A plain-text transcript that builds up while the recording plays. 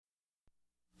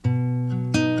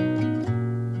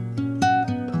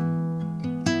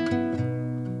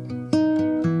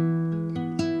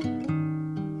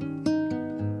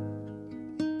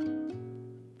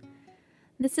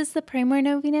This is the Pray More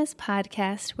Novenas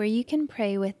podcast where you can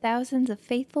pray with thousands of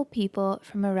faithful people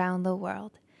from around the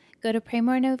world. Go to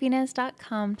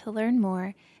praymorenovenas.com to learn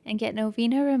more and get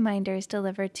novena reminders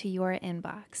delivered to your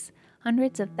inbox.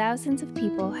 Hundreds of thousands of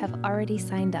people have already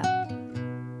signed up.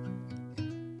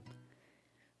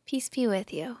 Peace be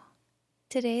with you.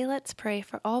 Today, let's pray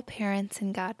for all parents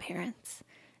and godparents.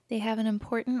 They have an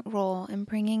important role in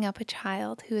bringing up a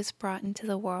child who is brought into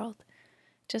the world.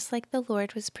 Just like the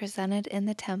Lord was presented in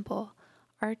the temple,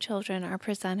 our children are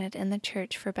presented in the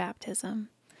church for baptism.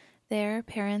 There,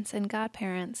 parents and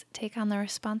godparents take on the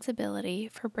responsibility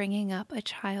for bringing up a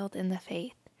child in the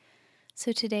faith.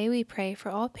 So today we pray for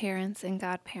all parents and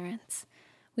godparents.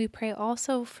 We pray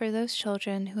also for those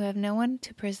children who have no one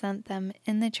to present them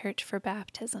in the church for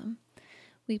baptism.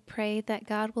 We pray that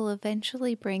God will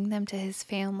eventually bring them to His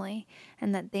family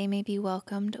and that they may be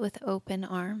welcomed with open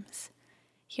arms.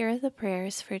 Here are the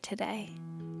prayers for today,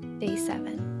 Day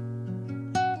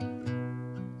 7.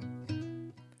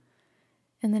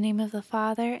 In the name of the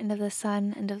Father, and of the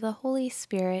Son, and of the Holy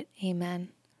Spirit, Amen.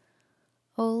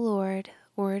 O Lord,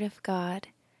 Word of God,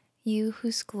 you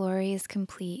whose glory is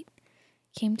complete,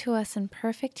 came to us in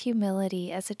perfect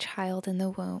humility as a child in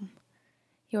the womb.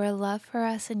 Your love for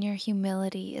us and your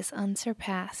humility is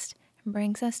unsurpassed and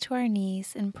brings us to our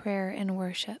knees in prayer and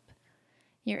worship.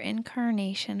 Your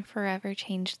incarnation forever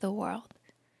changed the world.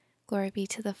 Glory be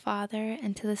to the Father,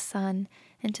 and to the Son,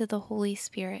 and to the Holy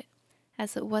Spirit,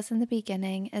 as it was in the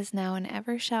beginning, as now, and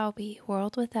ever shall be,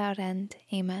 world without end.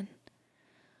 Amen.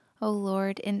 O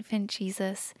Lord, infant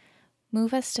Jesus,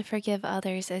 move us to forgive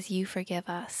others as you forgive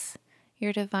us.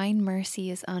 Your divine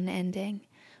mercy is unending.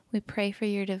 We pray for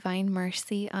your divine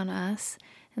mercy on us,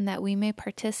 and that we may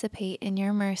participate in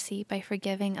your mercy by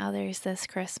forgiving others this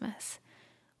Christmas.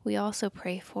 We also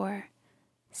pray for,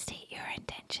 state your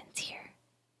intentions here.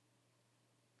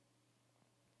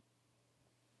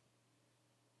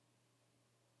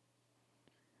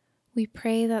 We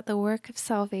pray that the work of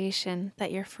salvation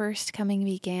that your first coming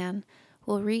began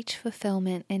will reach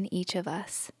fulfillment in each of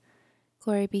us.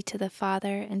 Glory be to the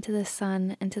Father, and to the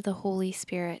Son, and to the Holy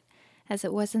Spirit, as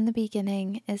it was in the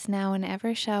beginning, is now, and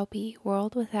ever shall be,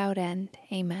 world without end.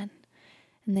 Amen.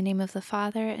 In the name of the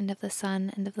Father, and of the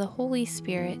Son, and of the Holy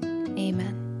Spirit.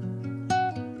 Amen.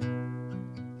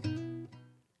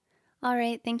 All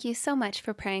right, thank you so much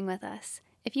for praying with us.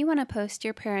 If you want to post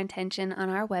your prayer intention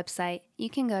on our website, you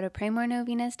can go to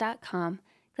praymorenovenas.com,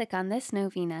 click on this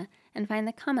novena, and find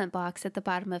the comment box at the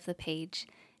bottom of the page.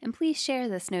 And please share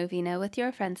this novena with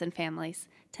your friends and families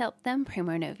to help them pray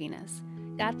more novenas.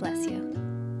 God bless you.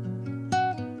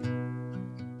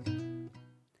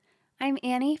 I'm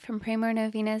Annie from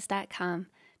praymorenovenas.com.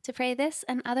 To pray this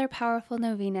and other powerful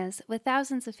novenas with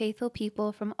thousands of faithful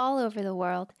people from all over the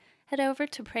world, head over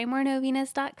to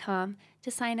praymorenovenas.com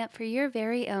to sign up for your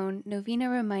very own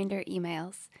novena reminder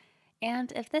emails.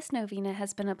 And if this novena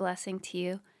has been a blessing to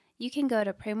you, you can go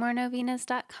to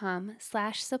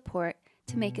praymorenovenas.com/support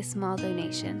to make a small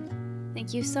donation.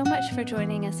 Thank you so much for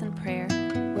joining us in prayer.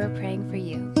 We're praying for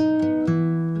you.